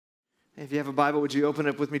If you have a Bible, would you open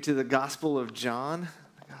up with me to the Gospel of John?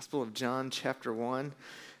 The Gospel of John, chapter 1.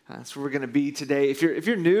 That's where we're going to be today. If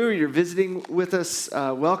you're new or you're visiting with us,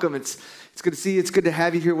 welcome. It's good to see you. It's good to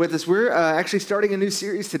have you here with us. We're actually starting a new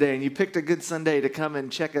series today, and you picked a good Sunday to come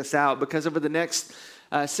and check us out because over the next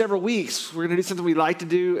several weeks, we're going to do something we like to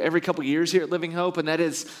do every couple years here at Living Hope, and that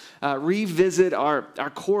is revisit our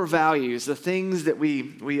core values, the things that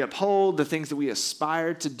we uphold, the things that we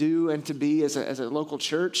aspire to do and to be as a local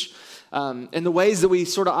church. And the ways that we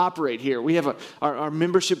sort of operate here. We have our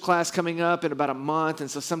membership class coming up in about a month,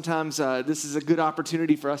 and so sometimes this is a good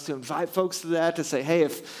opportunity for us to invite folks to that, to say, hey,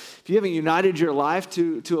 if you haven't united your life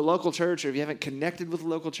to a local church, or if you haven't connected with a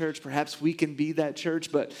local church, perhaps we can be that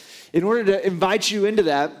church. But in order to invite you into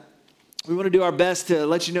that, we want to do our best to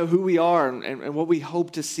let you know who we are and what we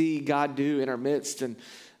hope to see God do in our midst, and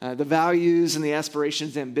the values and the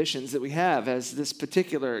aspirations and ambitions that we have as this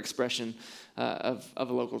particular expression of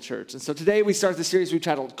a local church. And so today we start the series we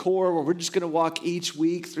titled Core, where we're just going to walk each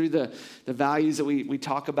week through the values that we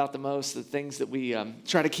talk about the most, the things that we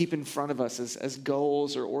try to keep in front of us as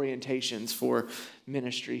goals or orientations for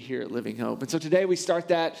ministry here at Living Hope. And so today we start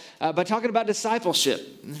that by talking about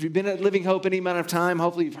discipleship. If you've been at Living Hope any amount of time,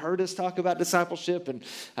 hopefully you've heard us talk about discipleship and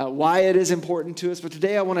why it is important to us. But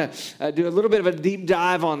today I want to do a little bit of a deep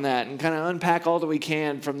dive on that and kind of unpack all that we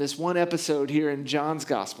can from this one episode here in John's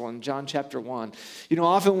Gospel, in John chapter 1. You know,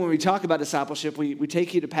 often when we talk about discipleship, we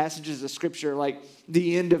take you to passages of Scripture like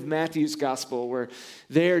the end of Matthew's Gospel, where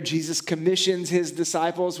there Jesus commissions his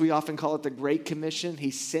disciples. We often call it the Great Commission.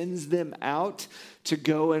 He sends them out to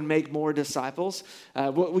go and make more disciples.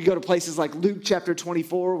 We go to places like Luke chapter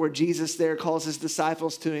 24, where Jesus there calls his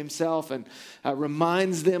disciples to himself and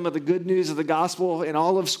reminds them of the good news of the gospel in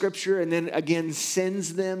all of Scripture, and then again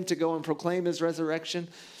sends them to go and proclaim his resurrection.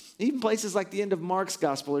 Even places like the end of Mark's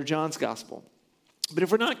Gospel or John's Gospel. But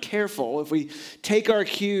if we're not careful, if we take our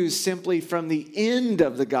cues simply from the end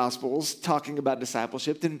of the Gospels talking about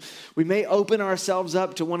discipleship, then we may open ourselves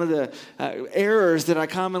up to one of the errors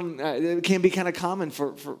that can be kind of common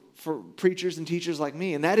for preachers and teachers like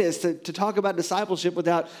me. And that is to talk about discipleship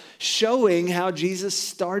without showing how Jesus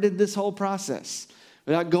started this whole process,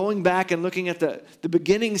 without going back and looking at the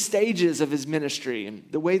beginning stages of his ministry and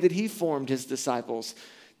the way that he formed his disciples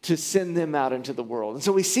to send them out into the world. And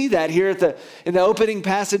so we see that here in the opening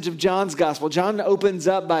passage of John's Gospel. John opens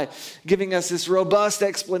up by giving us this robust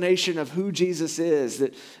explanation of who Jesus is,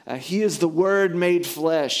 that he is the Word made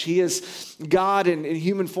flesh. He is God in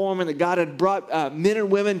human form, and that God had brought men and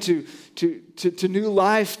women to new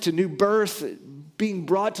life, to new birth, being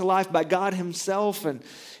brought to life by God himself, and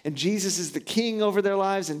Jesus is the king over their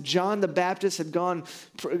lives. And John the Baptist had gone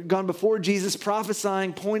before Jesus,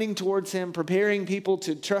 prophesying, pointing towards him, preparing people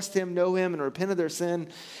to trust him, know him, and repent of their sin.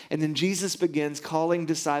 And then Jesus begins calling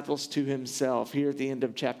disciples to himself here at the end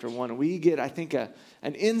of chapter 1. And we get, I think,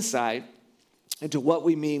 an insight into what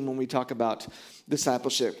we mean when we talk about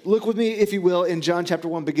discipleship. Look with me, if you will, in John chapter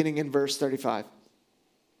 1, beginning in verse 35.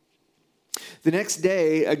 The next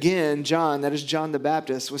day, again, John, that is John the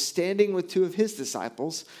Baptist, was standing with two of his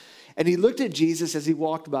disciples, and he looked at Jesus as he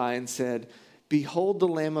walked by and said, "Behold the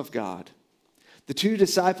Lamb of God." The two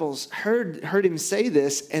disciples heard him say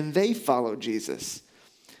this, and they followed Jesus.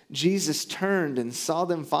 Jesus turned and saw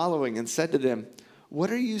them following and said to them,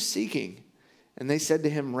 "What are you seeking?" And they said to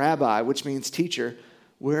him, "Rabbi," which means teacher,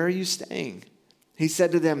 "where are you staying?" He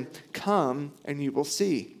said to them, "Come and you will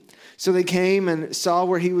see." So they came and saw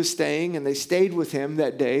where he was staying, and they stayed with him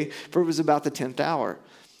that day, for it was about the 10th hour.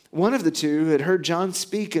 One of the two who had heard John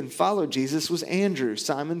speak and followed Jesus was Andrew,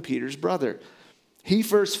 Simon Peter's brother. He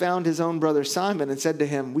first found his own brother Simon and said to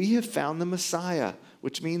him, "We have found the Messiah,"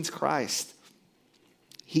 which means Christ.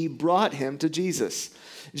 He brought him to Jesus.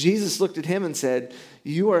 Jesus looked at him and said,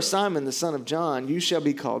 "You are Simon, the son of John. You shall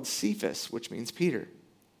be called Cephas," which means Peter.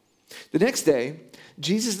 The next day,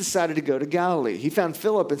 Jesus decided to go to Galilee. He found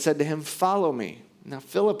Philip and said to him, "Follow me." Now,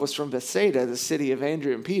 Philip was from Bethsaida, the city of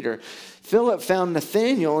Andrew and Peter. Philip found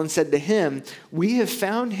Nathanael and said to him, "We have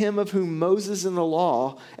found him of whom Moses in the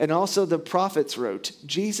law and also the prophets wrote,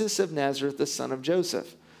 Jesus of Nazareth, the son of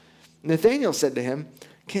Joseph." Nathanael said to him,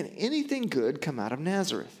 "Can anything good come out of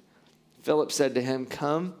Nazareth?" Philip said to him,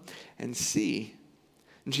 "Come and see."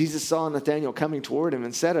 And Jesus saw Nathanael coming toward him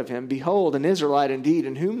and said of him, "Behold, an Israelite indeed,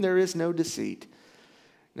 in whom there is no deceit."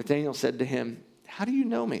 Nathanael said to him, "How do you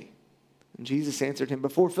know me?" And Jesus answered him,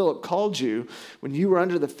 "Before Philip called you, when you were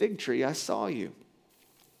under the fig tree, I saw you."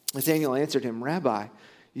 Nathanael answered him, "Rabbi,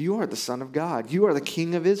 you are the Son of God. You are the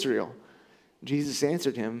King of Israel." Jesus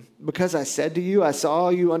answered him, "Because I said to you, I saw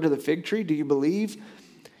you under the fig tree, do you believe?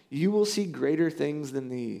 You will see greater things than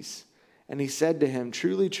these." And he said to him,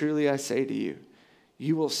 "Truly, truly, I say to you,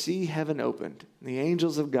 you will see heaven opened, and the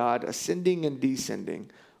angels of God ascending and descending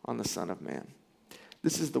on the Son of Man."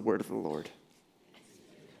 This is the word of the Lord.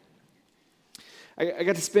 I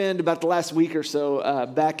got to spend about the last week or so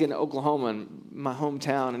back in Oklahoma, in my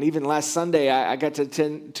hometown. And even last Sunday, I got to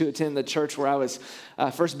attend the church where I was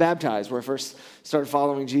first baptized, where I first started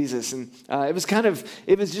following Jesus. And it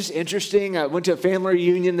was just interesting. I went to a family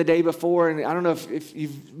reunion the day before, and I don't know if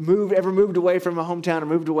you've ever moved away from a hometown or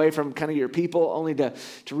moved away from kind of your people only to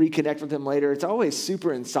reconnect with them later. It's always super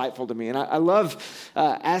insightful to me. And I love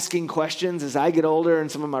asking questions as I get older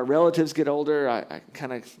and some of my relatives get older. I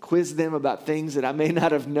kind of quiz them about things that I may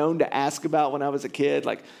not have known to ask about when I was a kid,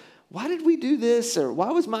 like, why did we do this? Or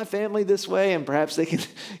why was my family this way? And perhaps they can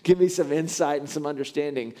give me some insight and some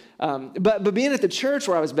understanding. But being at the church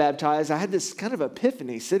where I was baptized, I had this kind of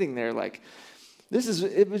epiphany sitting there, like,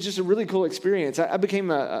 it was just a really cool experience. I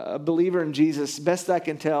became a believer in Jesus, best I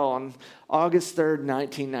can tell, on August 3rd,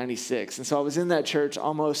 1996. And so I was in that church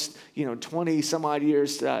almost, 20 some odd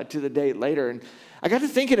years to the date later. And I got to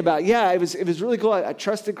thinking about, it was really cool. I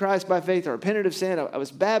trusted Christ by faith. I repented of sin. I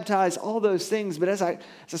was baptized, all those things. But as I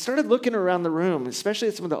started looking around the room, especially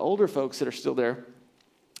at some of the older folks that are still there,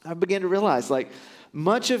 I began to realize, like,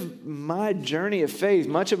 much of my journey of faith,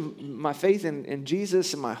 much of my faith in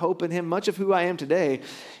Jesus and my hope in him, much of who I am today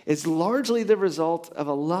is largely the result of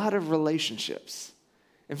a lot of relationships.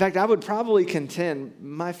 In fact, I would probably contend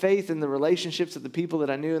my faith in the relationships of the people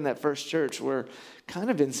that I knew in that first church were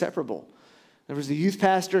kind of inseparable. There was a youth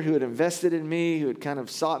pastor who had invested in me, who had kind of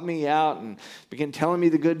sought me out and began telling me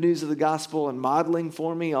the good news of the gospel and modeling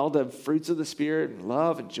for me all the fruits of the Spirit and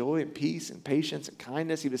love and joy and peace and patience and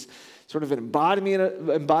kindness. He was sort of an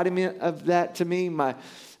embodiment of that to me. My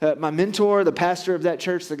mentor, the pastor of that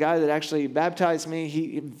church, the guy that actually baptized me,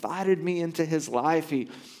 he invited me into his life. He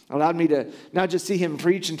allowed me to not just see him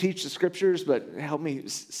preach and teach the scriptures, but help me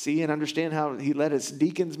see and understand how he led his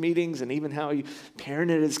deacons meetings and even how he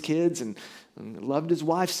parented his kids and loved his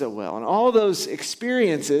wife so well. And all those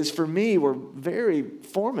experiences for me were very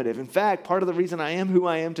formative. In fact, part of the reason I am who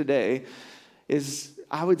I am today is,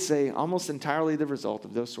 I would say, almost entirely the result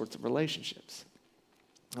of those sorts of relationships.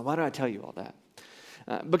 Now, why do I tell you all that?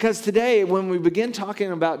 Because today, when we begin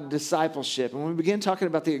talking about discipleship, and when we begin talking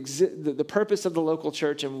about the purpose of the local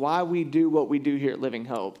church and why we do what we do here at Living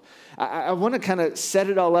Hope, I want to kind of set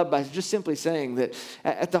it all up by just simply saying that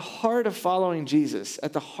at the heart of following Jesus,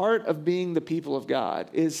 at the heart of being the people of God,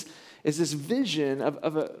 is this vision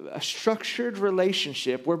of a structured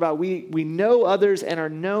relationship whereby we know others and are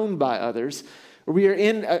known by others. We are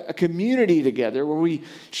in a community together where we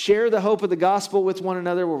share the hope of the gospel with one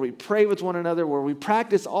another, where we pray with one another, where we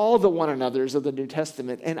practice all the one another's of the New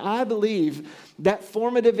Testament. And I believe that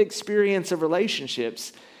formative experience of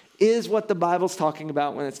relationships is what the Bible's talking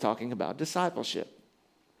about when it's talking about discipleship.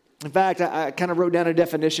 In fact, I kind of wrote down a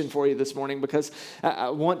definition for you this morning because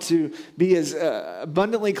I want to be as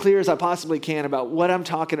abundantly clear as I possibly can about what I'm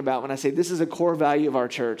talking about when I say this is a core value of our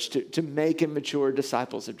church, to make and mature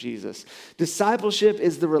disciples of Jesus. Discipleship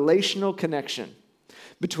is the relational connection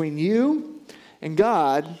between you and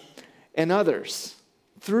God and others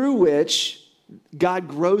through which God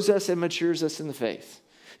grows us and matures us in the faith.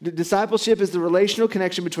 Discipleship is the relational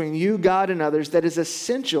connection between you, God, and others that is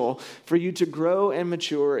essential for you to grow and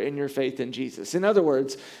mature in your faith in Jesus. In other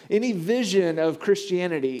words, any vision of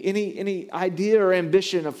Christianity, any idea or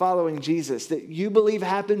ambition of following Jesus that you believe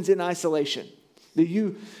happens in isolation, that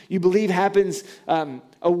you believe happens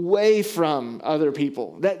away from other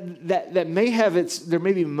people, that may have there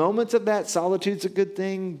may be moments of that. Solitude's a good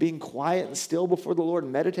thing. Being quiet and still before the Lord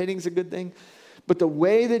and meditating is a good thing. But the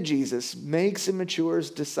way that Jesus makes and matures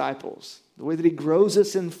disciples, the way that he grows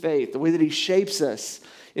us in faith, the way that he shapes us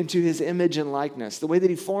into his image and likeness, the way that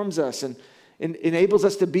he forms us and enables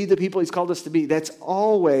us to be the people he's called us to be, that's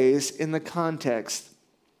always in the context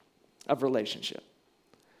of relationship.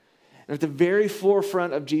 And at the very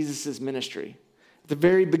forefront of Jesus' ministry, at the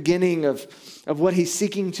very beginning of what he's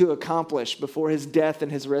seeking to accomplish before his death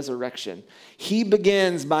and his resurrection, he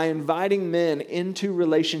begins by inviting men into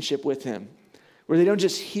relationship with him, where they don't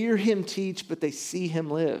just hear him teach, but they see him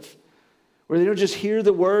live. Where they don't just hear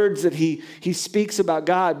the words that he speaks about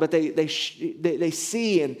God, but they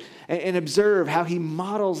see and observe how he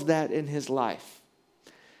models that in his life.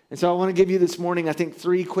 And so I want to give you this morning, I think,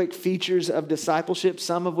 3 quick features of discipleship,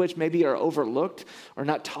 some of which maybe are overlooked or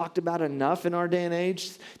not talked about enough in our day and age.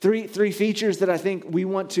 Three features that I think we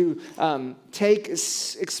want to take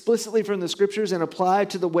explicitly from the scriptures and apply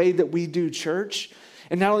to the way that we do church.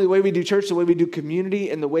 And not only the way we do church, the way we do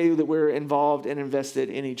community, and the way that we're involved and invested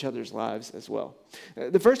in each other's lives as well.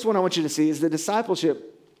 The first one I want you to see is that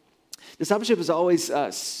discipleship. Discipleship is always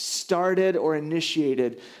started or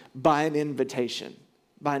initiated by an invitation.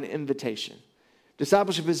 By an invitation.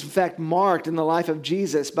 Discipleship is in fact marked in the life of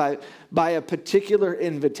Jesus by a particular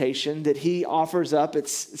invitation that he offers up.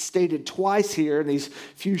 It's stated twice here in these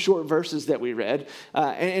few short verses that we read,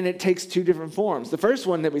 and it takes two different forms. The first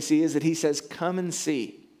one that we see is that he says, "Come and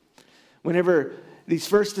see." Whenever these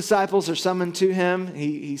first disciples are summoned to him,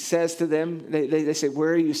 he says to them, they say,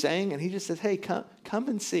 "Where are you staying?" And he just says, "Hey, come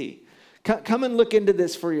and see. Come and look into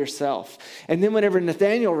this for yourself." And then whenever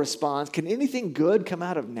Nathanael responds, "Can anything good come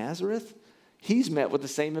out of Nazareth?" He's met with the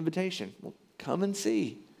same invitation. Well, come and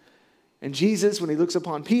see. And Jesus, when he looks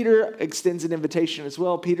upon Peter, extends an invitation as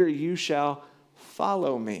well. "Peter, you shall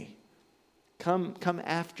follow me. Come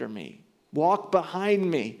after me. Walk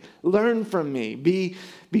behind me. Learn from me. Be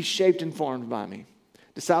shaped and formed by me."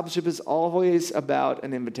 Discipleship is always about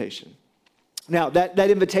an invitation. Now, that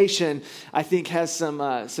invitation, I think, has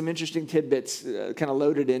some interesting tidbits kind of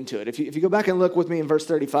loaded into it. If you go back and look with me in verse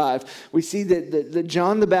 35, we see that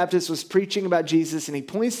John the Baptist was preaching about Jesus, and he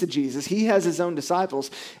points to Jesus. He has his own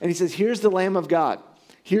disciples, and he says, "Here's the Lamb of God.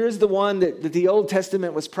 Here's the one that the Old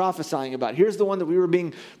Testament was prophesying about. Here's the one that we were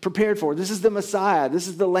being prepared for. This is the Messiah. This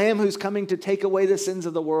is the Lamb who's coming to take away the sins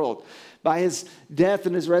of the world." By his death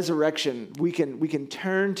and his resurrection, we can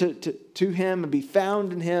turn to him and be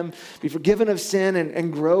found in him, be forgiven of sin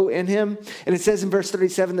and grow in him. And it says in verse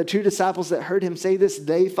 37, the two disciples that heard him say this,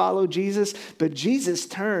 they followed Jesus. But Jesus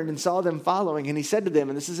turned and saw them following, and he said to them,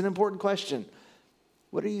 and this is an important question,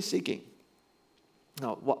 "What are you seeking?"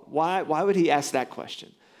 No, why would he ask that question?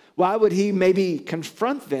 Why would he maybe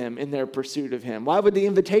confront them in their pursuit of him? Why would the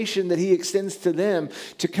invitation that he extends to them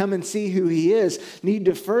to come and see who he is need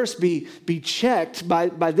to first be checked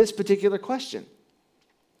by this particular question?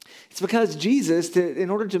 It's because Jesus, in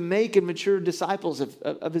order to make and mature disciples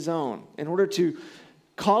of his own, in order to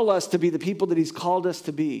call us to be the people that he's called us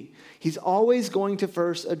to be, he's always going to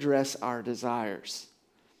first address our desires.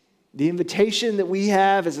 The invitation that we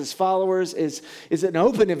have as his followers is an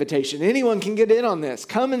open invitation. Anyone can get in on this.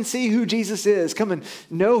 Come and see who Jesus is. Come and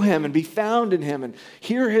know him and be found in him and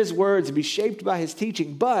hear his words and be shaped by his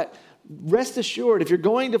teaching. But rest assured, if you're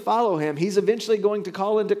going to follow him, he's eventually going to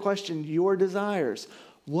call into question your desires.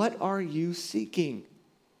 What are you seeking?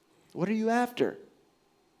 What are you after?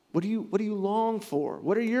 What do you long for?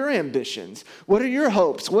 What are your ambitions? What are your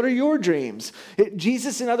hopes? What are your dreams?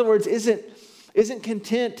 Jesus, in other words, isn't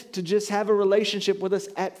content to just have a relationship with us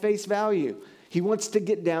at face value. He wants to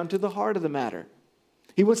get down to the heart of the matter.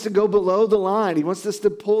 He wants to go below the line. He wants us to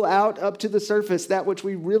pull out up to the surface that which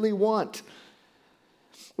we really want.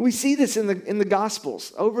 We see this in the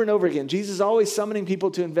Gospels over and over again. Jesus is always summoning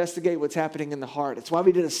people to investigate what's happening in the heart. It's why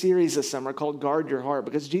we did a series this summer called Guard Your Heart,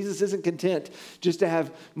 because Jesus isn't content just to have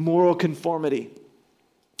moral conformity.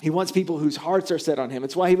 He wants people whose hearts are set on him.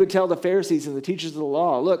 It's why he would tell the Pharisees and the teachers of the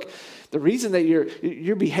law, look, the reason that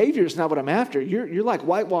your behavior is not what I'm after. You're like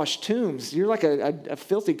whitewashed tombs. You're like a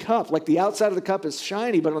filthy cup. Like the outside of the cup is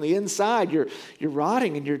shiny, but on the inside you're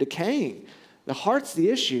rotting and you're decaying. The heart's the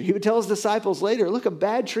issue. He would tell his disciples later, look, a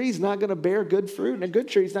bad tree is not going to bear good fruit, and a good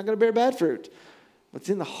tree is not going to bear bad fruit. What's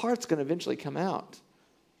in the heart's going to eventually come out.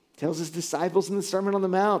 Tells his disciples in the Sermon on the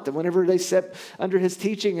Mount that whenever they step under his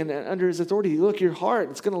teaching and under his authority, look, your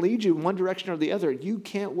heart, it's going to lead you in one direction or the other. You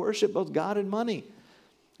can't worship both God and money.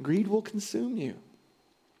 Greed will consume you.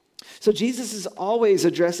 So Jesus is always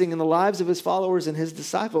addressing in the lives of his followers and his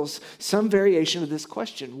disciples some variation of this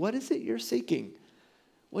question. What is it you're seeking?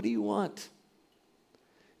 What do you want?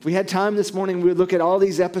 If we had time this morning, we would look at all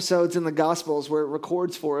these episodes in the Gospels where it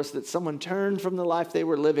records for us that someone turned from the life they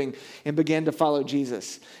were living and began to follow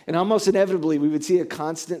Jesus. And almost inevitably, we would see a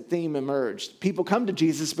constant theme emerge. People come to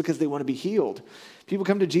Jesus because they want to be healed. People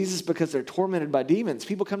come to Jesus because they're tormented by demons.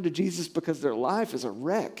 People come to Jesus because their life is a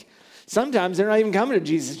wreck. Sometimes they're not even coming to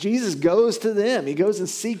Jesus. Jesus goes to them. He goes and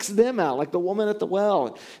seeks them out, like the woman at the well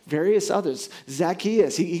and various others.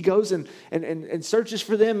 Zacchaeus, he goes and searches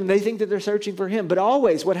for them, and they think that they're searching for him. But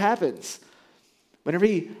always, what happens? Whenever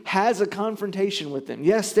he has a confrontation with them,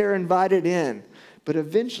 yes, they're invited in, but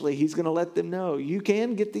eventually he's going to let them know, you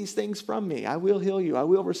can get these things from me. I will heal you. I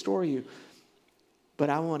will restore you. But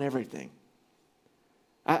I want everything.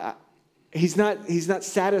 He's not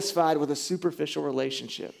satisfied with a superficial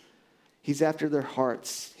relationship. He's after their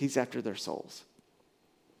hearts. He's after their souls.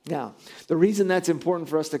 Now, the reason that's important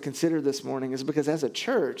for us to consider this morning is because as a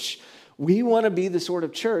church, we want to be the sort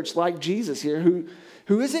of church like Jesus here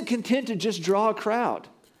who isn't content to just draw a crowd.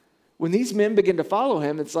 When these men begin to follow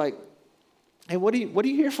him, it's like, Hey, what are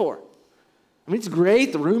you here for? I mean, it's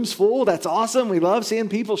great. The room's full. That's awesome. We love seeing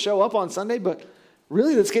people show up on Sunday, but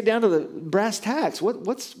really, let's get down to the brass tacks.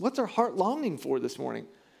 What's our heart longing for this morning?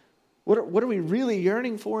 What are we really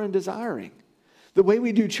yearning for and desiring? The way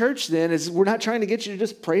we do church then is we're not trying to get you to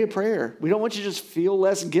just pray a prayer. We don't want you to just feel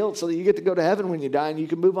less guilt so that you get to go to heaven when you die and you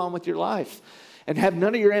can move on with your life and have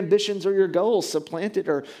none of your ambitions or your goals supplanted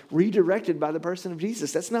or redirected by the person of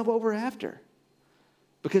Jesus. That's not what we're after.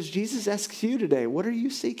 Because Jesus asks you today, what are you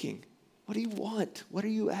seeking? What do you want? What are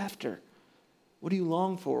you after? What do you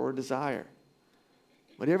long for or desire?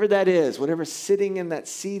 Whatever that is, whatever's sitting in that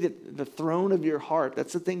seat at the throne of your heart,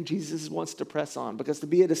 that's the thing Jesus wants to press on. Because to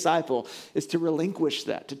be a disciple is to relinquish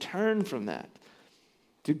that, to turn from that,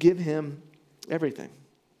 to give him everything.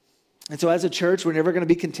 And so as a church, we're never going to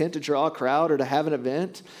be content to draw a crowd or to have an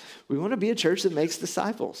event. We want to be a church that makes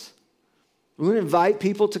disciples. We want to invite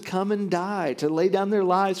people to come and die, to lay down their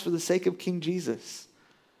lives for the sake of King Jesus.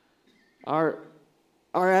 Our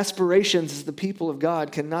aspirations as the people of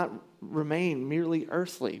God cannot remain merely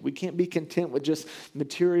earthly. We can't be content with just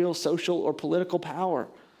material, social, or political power.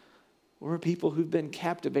 We're a people who've been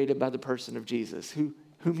captivated by the person of Jesus,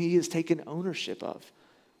 whom he has taken ownership of.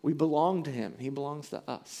 We belong to him. He belongs to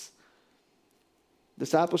us.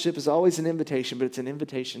 Discipleship is always an invitation, but it's an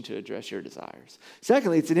invitation to address your desires.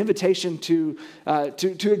 Secondly, it's an invitation to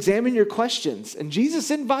examine your questions. And Jesus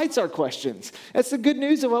invites our questions. That's the good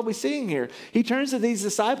news of what we're seeing here. He turns to these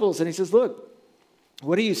disciples and he says, look,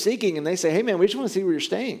 what are you seeking? And they say, hey man, we just want to see where you're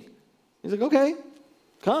staying. He's like, okay,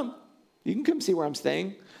 come. You can come see where I'm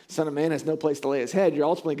staying. Son of Man has no place to lay his head. You're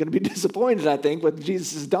ultimately going to be disappointed, I think, with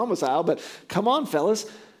Jesus' domicile. But come on, fellas.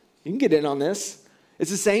 You can get in on this. It's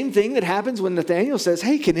the same thing that happens when Nathanael says,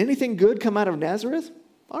 hey, can anything good come out of Nazareth?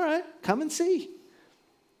 All right, come and see.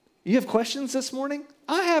 You have questions this morning?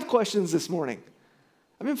 I have questions this morning.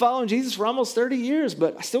 I've been following Jesus for almost 30 years,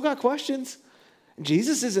 but I still got questions.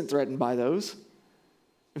 Jesus isn't threatened by those.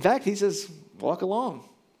 In fact, he says, walk along.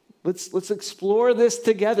 Let's explore this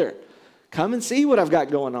together. Come and see what I've got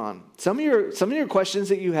going on. Some of your questions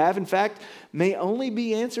that you have, in fact, may only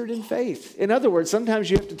be answered in faith. In other words, sometimes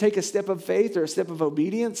you have to take a step of faith or a step of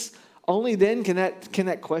obedience. Only then can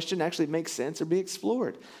that question actually make sense or be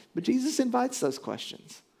explored. But Jesus invites those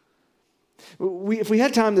questions. If we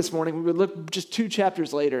had time this morning, we would look just 2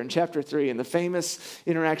 chapters later in chapter 3 in the famous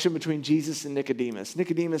interaction between Jesus and Nicodemus.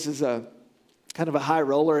 Nicodemus is a kind of a high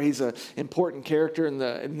roller. He's an important character in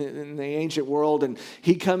the ancient world. And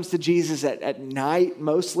he comes to Jesus at night,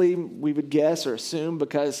 mostly, we would guess or assume,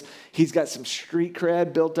 because he's got some street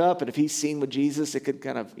cred built up. And if he's seen with Jesus, it could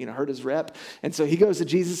kind of hurt his rep. And so he goes to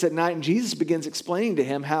Jesus at night, and Jesus begins explaining to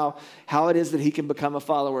him how it is that he can become a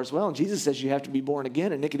follower as well. And Jesus says, you have to be born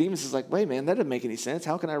again. And Nicodemus is like, wait, man, that doesn't make any sense.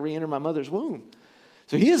 How can I re-enter my mother's womb?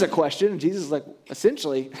 So he has a question, and Jesus is like,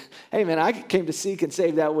 essentially, hey, man, I came to seek and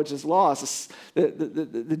save that which is lost.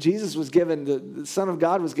 The Jesus was given, the Son of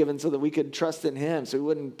God was given so that we could trust in him, so we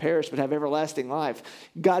wouldn't perish but have everlasting life.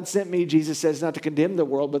 God sent me, Jesus says, not to condemn the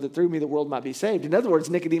world, but that through me the world might be saved. In other words,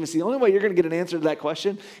 Nicodemus, the only way you're going to get an answer to that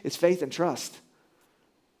question is faith and trust.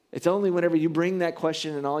 It's only whenever you bring that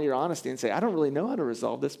question in all your honesty and say, I don't really know how to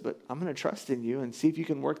resolve this, but I'm going to trust in you and see if you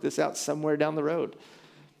can work this out somewhere down the road.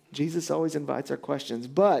 Jesus always invites our questions,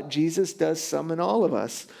 but Jesus does summon all of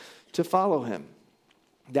us to follow him.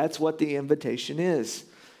 That's what the invitation is.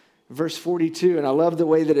 Verse 42, and I love the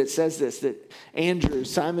way that it says this, that Andrew,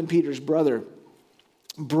 Simon Peter's brother,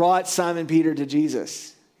 brought Simon Peter to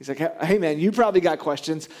Jesus. He's like, hey man, you probably got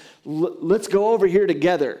questions. Let's go over here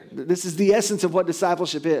together. This is the essence of what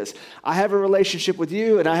discipleship is. I have a relationship with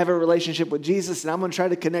you, and I have a relationship with Jesus, and I'm going to try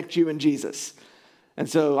to connect you and Jesus. And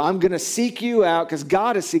so I'm going to seek you out because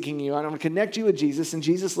God is seeking you out. I'm going to connect you with Jesus. And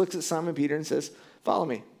Jesus looks at Simon Peter and says, follow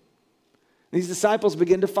me. These disciples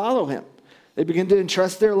begin to follow him. They begin to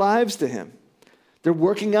entrust their lives to him. They're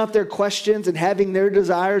working out their questions and having their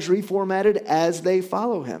desires reformatted as they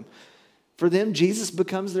follow him. For them, Jesus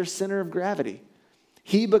becomes their center of gravity.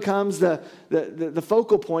 He becomes the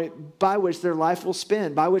focal point by which their life will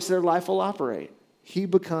spin, by which their life will operate. He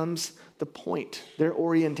becomes the point, their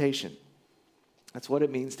orientation. That's what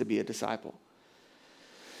it means to be a disciple.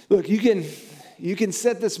 Look, you can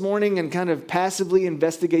sit this morning and kind of passively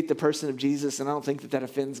investigate the person of Jesus, and I don't think that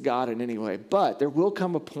offends God in any way. But there will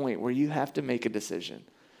come a point where you have to make a decision.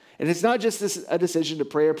 And it's not just a decision to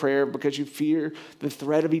pray a prayer because you fear the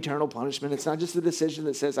threat of eternal punishment. It's not just a decision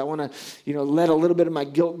that says, I want to, let a little bit of my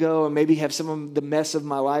guilt go and maybe have some of the mess of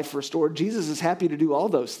my life restored. Jesus is happy to do all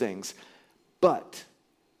those things. But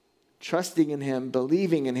Trusting in him,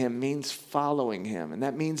 believing in him means following him. And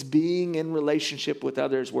that means being in relationship with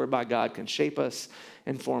others whereby God can shape us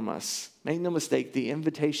and form us. Make no mistake, the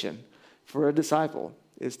invitation for a disciple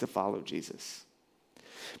is to follow Jesus.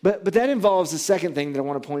 But that involves the second thing that I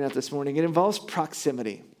want to point out this morning. It involves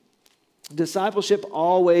proximity. Discipleship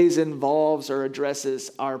always involves or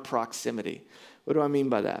addresses our proximity. What do I mean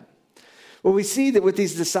by that? Well, we see that with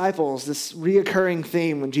these disciples, this reoccurring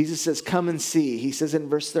theme when Jesus says, come and see. He says in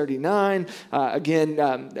verse 39,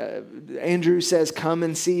 Andrew says, come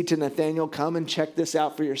and see to Nathanael, come and check this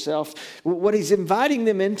out for yourself. What he's inviting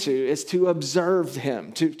them into is to observe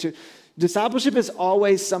him. Discipleship is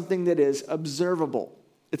always something that is observable.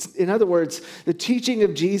 In other words, the teaching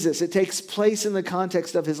of Jesus, it takes place in the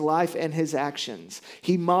context of his life and his actions.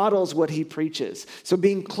 He models what he preaches. So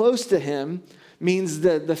being close to him means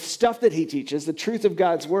the stuff that he teaches, the truth of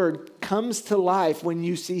God's word, comes to life when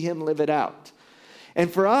you see him live it out. And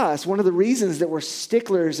for us, one of the reasons that we're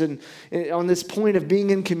sticklers on this point of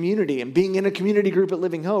being in community and being in a community group at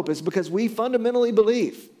Living Hope is because we fundamentally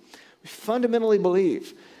believe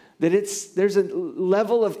that there's a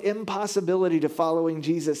level of impossibility to following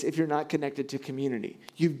Jesus if you're not connected to community.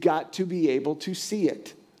 You've got to be able to see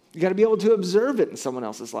it. You've got to be able to observe it in someone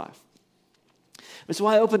else's life. That's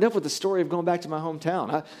why I opened up with the story of going back to my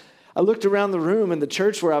hometown. I looked around the room in the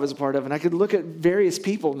church where I was a part of, and I could look at various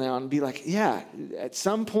people now and be like, yeah, at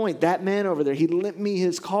some point, that man over there, he lent me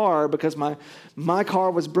his car because my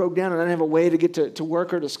car was broke down and I didn't have a way to get to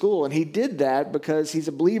work or to school. And he did that because he's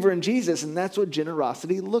a believer in Jesus, and that's what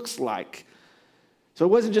generosity looks like. So it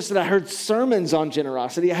wasn't just that I heard sermons on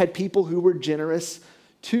generosity. I had people who were generous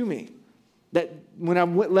to me. That when I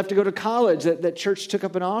left to go to college, that church took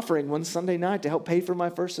up an offering one Sunday night to help pay for my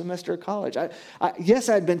first semester of college. Yes,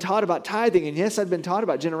 I'd been taught about tithing, and yes, I'd been taught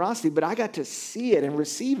about generosity, but I got to see it and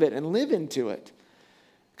receive it and live into it.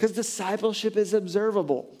 Because discipleship is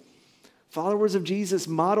observable. Followers of Jesus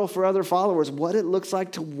model for other followers what it looks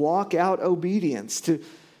like to walk out obedience, to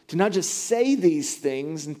not just say these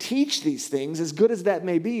things and teach these things, as good as that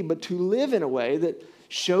may be, but to live in a way that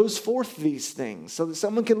shows forth these things so that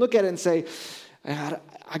someone can look at it and say,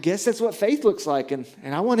 I guess that's what faith looks like, and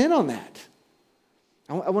I want in on that.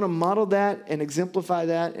 I want to model that and exemplify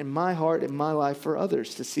that in my heart and my life for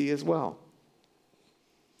others to see as well.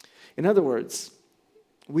 In other words,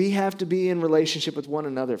 we have to be in relationship with one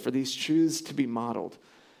another for these truths to be modeled.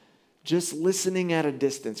 Just listening at a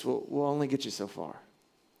distance will only get you so far.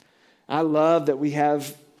 I love that we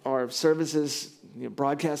have our services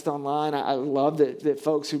broadcast online. I love that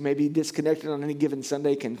folks who may be disconnected on any given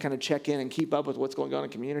Sunday can kind of check in and keep up with what's going on in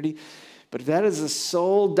community. But if that is the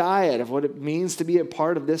sole diet of what it means to be a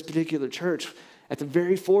part of this particular church, at the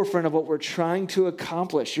very forefront of what we're trying to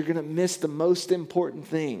accomplish, you're going to miss the most important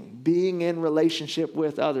thing, being in relationship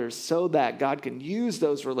with others so that God can use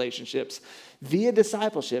those relationships via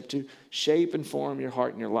discipleship to shape and form your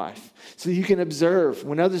heart and your life. So you can observe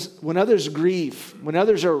when others grieve, when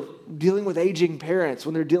others are dealing with aging parents,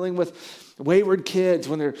 when they're dealing with wayward kids,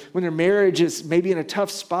 when their marriage is maybe in a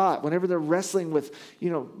tough spot, whenever they're wrestling with,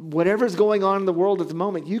 whatever's going on in the world at the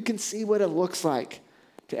moment, you can see what it looks like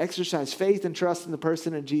to exercise faith and trust in the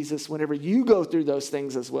person of Jesus. Whenever you go through those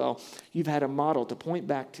things as well, you've had a model to point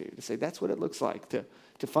back to say that's what it looks like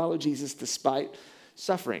to follow Jesus despite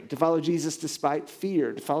suffering, to follow Jesus despite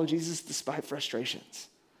fear, to follow Jesus despite frustrations.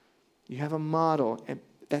 You have a model, and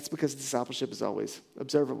that's because discipleship is always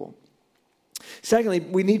observable. Secondly,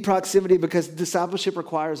 we need proximity because discipleship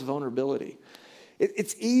requires vulnerability.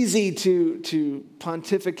 It's easy to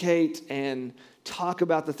pontificate and talk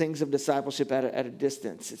about the things of discipleship at a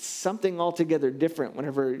distance. It's something altogether different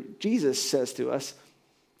whenever Jesus says to us,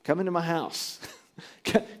 come into my house,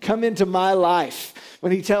 come into my life.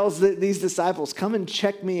 When he tells these disciples, come and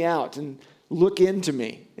check me out and look into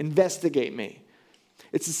me, investigate me.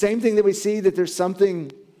 It's the same thing that we see that there's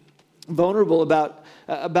something vulnerable about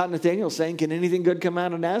Nathanael saying, can anything good come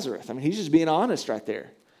out of Nazareth? I mean, he's just being honest right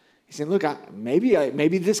there. He's saying, look,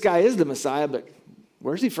 maybe this guy is the Messiah, but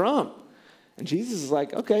where's he from? And Jesus is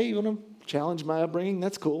like, okay, you want to challenge my upbringing?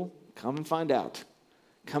 That's cool. Come and find out.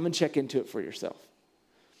 Come and check into it for yourself.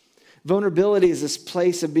 Vulnerability is this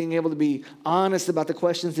place of being able to be honest about the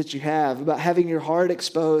questions that you have, about having your heart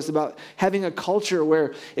exposed, about having a culture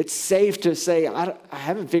where it's safe to say, I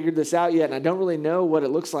haven't figured this out yet, and I don't really know what it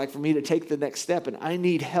looks like for me to take the next step, and I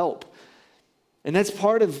need help. And that's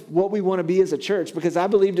part of what we want to be as a church, because I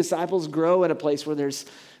believe disciples grow in a place where there's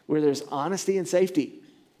honesty and safety,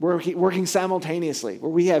 working simultaneously, where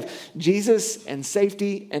we have Jesus and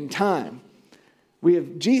safety and time. We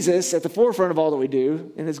have Jesus at the forefront of all that we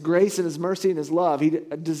do, in his grace and his mercy and his love. He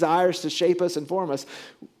desires to shape us and form us.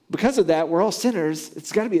 Because of that, we're all sinners.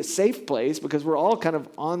 It's got to be a safe place because we're all kind of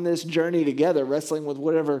on this journey together, wrestling with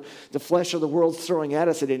whatever the flesh or the world's throwing at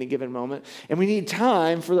us at any given moment. And we need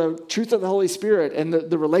time for the truth of the Holy Spirit and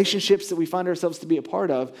the relationships that we find ourselves to be a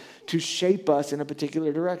part of to shape us in a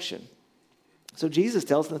particular direction. So Jesus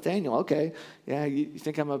tells Nathanael, okay, yeah, you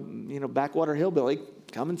think I'm a backwater hillbilly?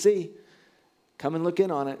 Come and see. Come and look in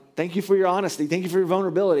on it. Thank you for your honesty. Thank you for your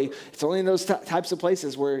vulnerability. It's only in those types of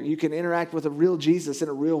places where you can interact with a real Jesus in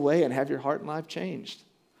a real way and have your heart and life changed.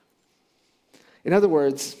 In other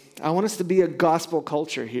words, I want us to be a gospel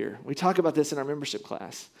culture here. We talk about this in our membership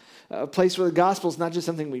class. A place where the gospel is not just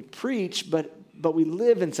something we preach, but we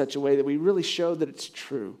live in such a way that we really show that it's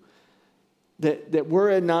true. That were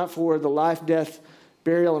it not for the life, death,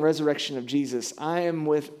 burial, and resurrection of Jesus, I am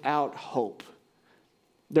without hope.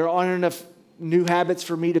 There aren't enough new habits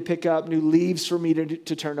for me to pick up, new leaves for me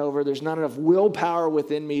to turn over. There's not enough willpower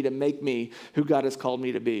within me to make me who God has called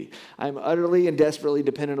me to be. I'm utterly and desperately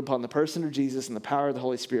dependent upon the person of Jesus and the power of the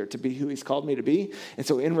Holy Spirit to be who he's called me to be. And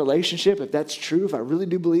so in relationship, if that's true, if I really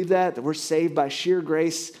do believe that we're saved by sheer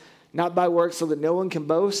grace, not by works so that no one can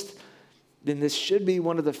boast, then this should be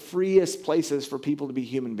one of the freest places for people to be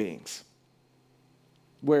human beings.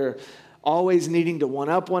 Where always needing to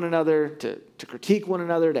one-up one another, to critique one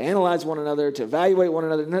another, to analyze one another, to evaluate one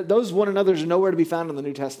another. Those one another's are nowhere to be found in the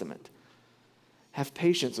New Testament. Have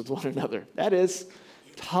patience with one another. That is,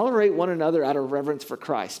 tolerate one another out of reverence for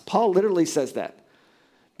Christ. Paul literally says that.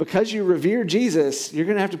 Because you revere Jesus, you're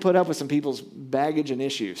going to have to put up with some people's baggage and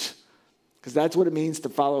issues. Because that's what it means to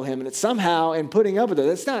follow him. And it's somehow, in putting up with it,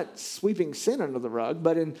 that's not sweeping sin under the rug,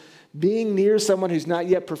 but in being near someone who's not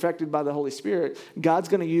yet perfected by the Holy Spirit, God's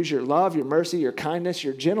going to use your love, your mercy, your kindness,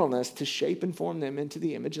 your gentleness to shape and form them into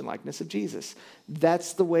the image and likeness of Jesus.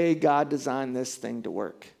 That's the way God designed this thing to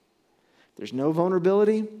work. There's no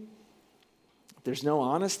vulnerability. There's no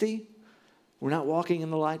honesty. We're not walking in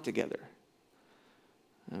the light together.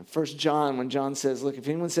 1 John, when John says, look, if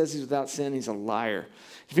anyone says he's without sin, he's a liar.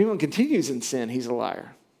 If anyone continues in sin, he's a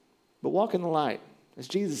liar. But walk in the light as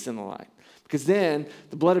Jesus in the light. Because then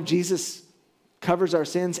the blood of Jesus covers our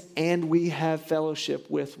sins and we have fellowship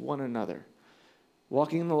with one another.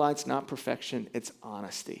 Walking in the light's not perfection, it's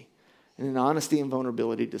honesty. And in honesty and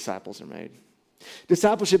vulnerability, disciples are made.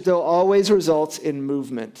 Discipleship, though, always results in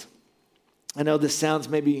movement. I know this sounds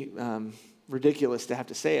maybe ridiculous to have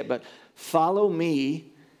to say it, but follow me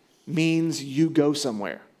means you go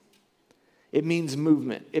somewhere. It means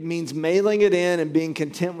movement. It means mailing it in and being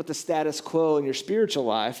content with the status quo in your spiritual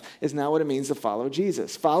life is not what it means to follow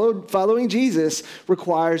Jesus. Following Jesus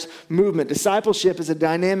requires movement. Discipleship is a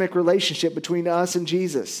dynamic relationship between us and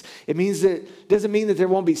Jesus. It doesn't mean that there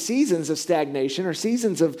won't be seasons of stagnation or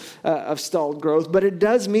seasons of stalled growth, but it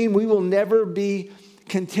does mean we will never be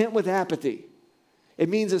content with apathy. It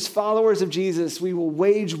means as followers of Jesus, we will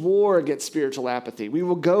wage war against spiritual apathy. We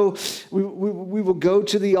will go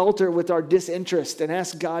to the altar with our disinterest and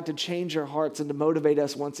ask God to change our hearts and to motivate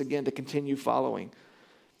us once again to continue following.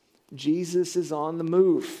 Jesus is on the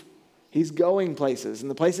move. He's going places, and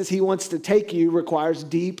the places he wants to take you requires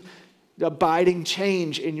deep, abiding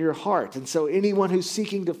change in your heart. And so anyone who's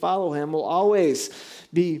seeking to follow him will always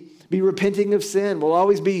be repenting of sin. Will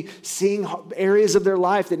always be seeing areas of their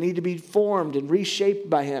life that need to be formed and reshaped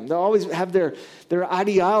by him. They'll always have their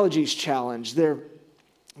ideologies challenged. Their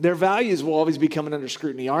values will always be coming under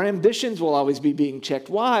scrutiny. Our ambitions will always be being checked.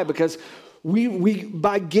 Why? Because we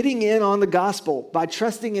by getting in on the gospel, by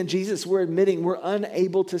trusting in Jesus, we're admitting we're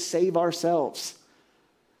unable to save ourselves.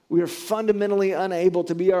 We are fundamentally unable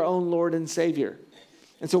to be our own Lord and Savior.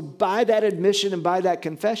 And so by that admission and by that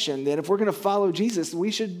confession, then if we're going to follow Jesus,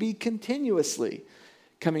 we should be continuously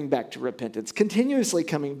coming back to repentance, continuously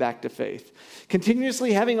coming back to faith,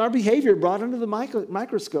 continuously having our behavior brought under the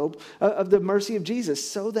microscope of the mercy of Jesus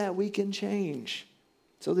so that we can change,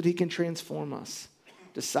 so that he can transform us.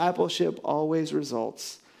 Discipleship always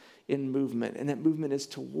results in movement, and that movement is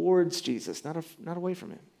towards Jesus, not away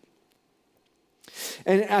from him.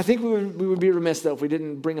 And I think we would be remiss, though, if we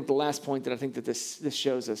didn't bring up the last point that I think that this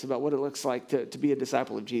shows us about what it looks like to be a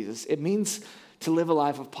disciple of Jesus. It means to live a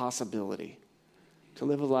life of possibility. To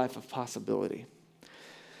live a life of possibility.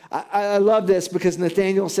 I love this because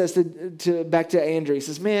Nathanael says back to Andrew, he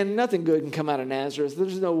says, man, nothing good can come out of Nazareth.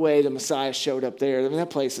 There's no way the Messiah showed up there. I mean, that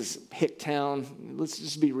place is hick town. Let's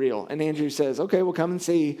just be real. And Andrew says, okay, well, come and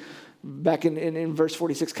see. Back in verse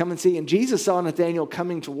 46, come and see. And Jesus saw Nathanael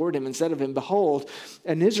coming toward him and said of him, behold,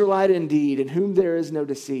 an Israelite indeed, in whom there is no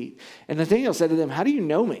deceit. And Nathanael said to them, how do you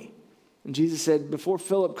know me? And Jesus said, before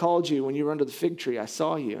Philip called you when you were under the fig tree, I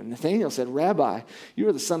saw you. And Nathanael said, Rabbi, you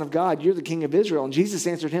are the Son of God. You're the King of Israel. And Jesus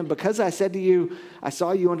answered him, because I said to you, I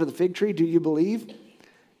saw you under the fig tree, do you believe?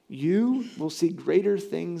 You will see greater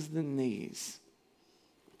things than these.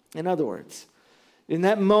 In other words, in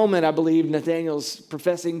that moment, I believe Nathanael's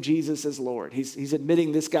professing Jesus as Lord. He's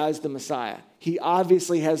admitting this guy's the Messiah. He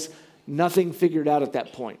obviously has nothing figured out at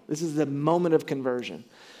that point. This is the moment of conversion.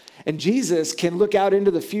 And Jesus can look out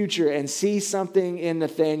into the future and see something in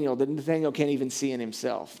Nathanael that Nathanael can't even see in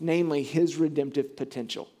himself, namely his redemptive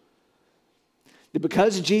potential. That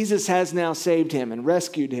because Jesus has now saved him and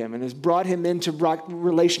rescued him and has brought him into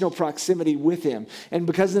relational proximity with him, and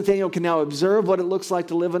because Nathanael can now observe what it looks like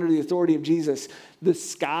to live under the authority of Jesus, the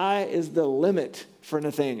sky is the limit for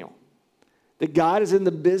Nathanael. That God is in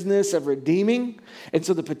the business of redeeming, and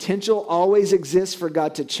so the potential always exists for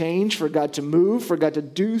God to change, for God to move, for God to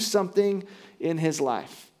do something in his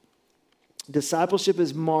life. Discipleship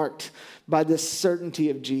is marked by this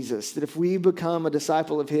certainty of Jesus, that if we become a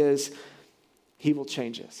disciple of his, he will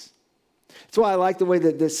change us. That's why I like the way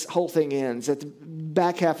that this whole thing ends. At the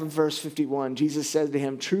back half of verse 51, Jesus said to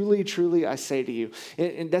him, truly, truly, I say to you.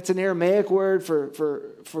 And that's an Aramaic word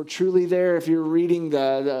for truly there. If you're reading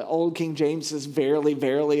the old King James, says, verily,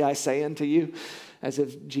 verily, I say unto you, as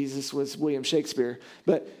if Jesus was William Shakespeare.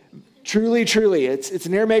 But truly, truly, it's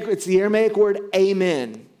the Aramaic word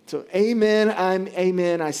amen. So amen,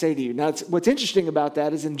 I say to you. Now, what's interesting about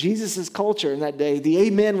that is in Jesus' culture in that day, the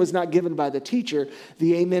amen was not given by the teacher.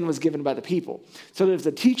 The amen was given by the people. So that if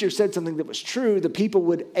the teacher said something that was true, the people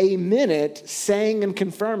would amen it, saying and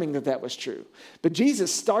confirming that that was true. But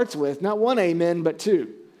Jesus starts with not one amen, but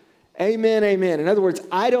two. Amen, amen. In other words,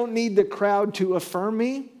 I don't need the crowd to affirm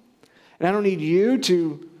me, and I don't need you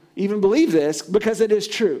to even believe this because it is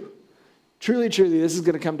true. Truly, truly, this is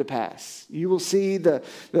going to come to pass. You will see the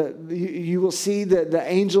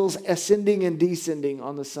angels ascending and descending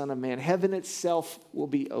on the Son of Man. Heaven itself will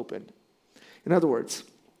be opened. In other words,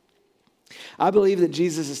 I believe that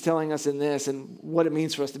Jesus is telling us in this, and what it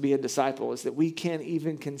means for us to be a disciple, is that we can't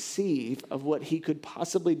even conceive of what he could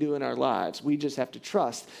possibly do in our lives. We just have to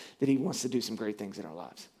trust that he wants to do some great things in our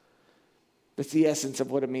lives. That's the essence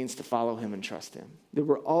of what it means to follow him and trust him. That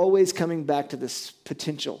we're always coming back to this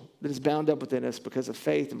potential that is bound up within us because of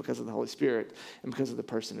faith and because of the Holy Spirit and because of the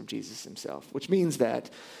person of Jesus himself. Which means that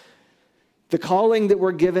the calling that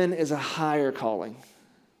we're given is a higher calling.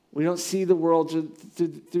 We don't see the world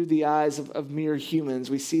through the eyes of mere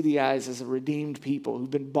humans. We see the eyes as a redeemed people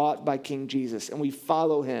who've been bought by King Jesus, and we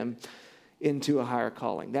follow him into a higher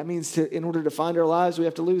calling. That means in order to find our lives, we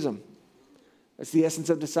have to lose them. That's the essence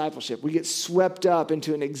of discipleship. We get swept up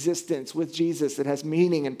into an existence with Jesus that has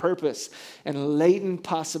meaning and purpose and latent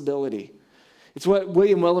possibility. It's what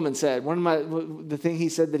William Willimon said. The thing he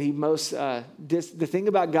said that the thing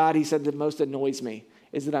about God he said that most annoys me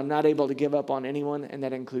is that I'm not able to give up on anyone, and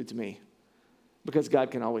that includes me, because God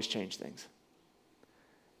can always change things.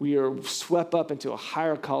 We are swept up into a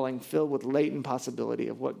higher calling filled with latent possibility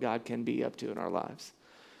of what God can be up to in our lives.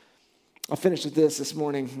 I'll finish with this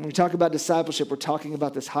morning. When we talk about discipleship, we're talking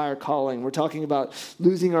about this higher calling. We're talking about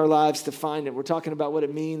losing our lives to find it. We're talking about what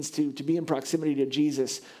it means to be in proximity to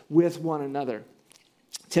Jesus with one another.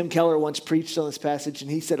 Tim Keller once preached on this passage, and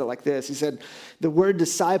he said it like this. He said, the word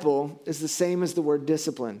disciple is the same as the word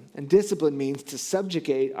discipline. And discipline means to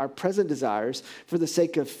subjugate our present desires for the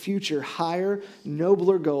sake of future higher,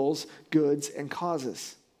 nobler goals, goods, and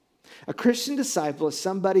causes. A Christian disciple is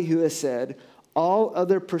somebody who has said, all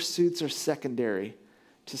other pursuits are secondary.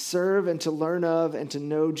 To serve and to learn of and to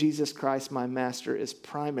know Jesus Christ, my master, is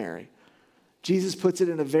primary. Jesus puts it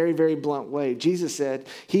in a very, very blunt way. Jesus said,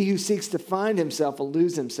 he who seeks to find himself will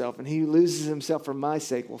lose himself, and he who loses himself for my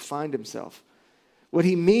sake will find himself. What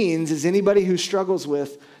he means is anybody who struggles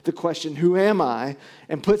with the question, who am I,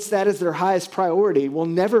 and puts that as their highest priority will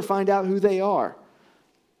never find out who they are.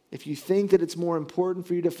 If you think that it's more important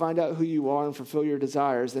for you to find out who you are and fulfill your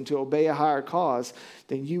desires than to obey a higher cause,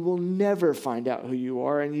 then you will never find out who you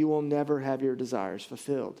are and you will never have your desires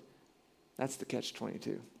fulfilled. That's the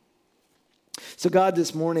catch-22. So God,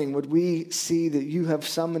 this morning, would we see that you have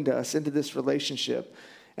summoned us into this relationship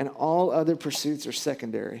and all other pursuits are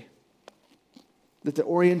secondary? That the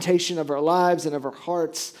orientation of our lives and of our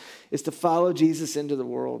hearts is to follow Jesus into the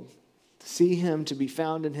world, to see him, to be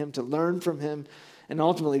found in him, to learn from him, and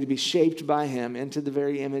ultimately to be shaped by him into the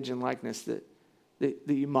very image and likeness that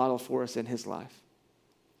you model for us in his life.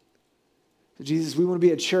 So Jesus, we want to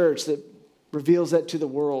be a church that reveals that to the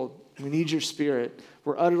world. We need your spirit.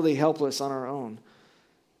 We're utterly helpless on our own.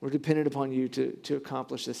 We're dependent upon you to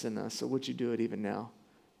accomplish this in us. So would you do it even now?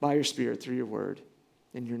 By your spirit, through your word.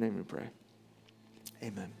 In your name we pray.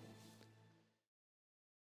 Amen.